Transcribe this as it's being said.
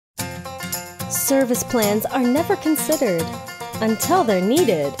Service plans are never considered until they're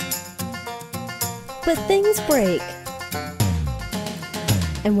needed. But things break.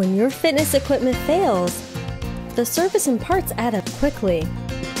 And when your fitness equipment fails, the service and parts add up quickly.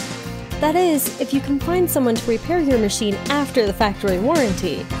 That is, if you can find someone to repair your machine after the factory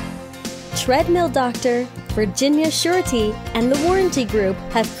warranty. Treadmill Doctor, Virginia Surety, and the Warranty Group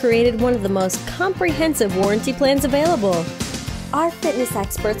have created one of the most comprehensive warranty plans available. Our fitness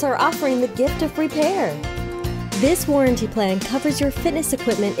experts are offering the gift of repair. This warranty plan covers your fitness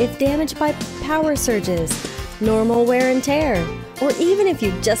equipment if damaged by power surges, normal wear and tear, or even if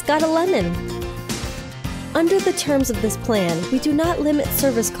you just got a lemon. Under the terms of this plan, we do not limit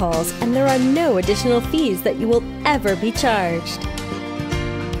service calls and there are no additional fees that you will ever be charged.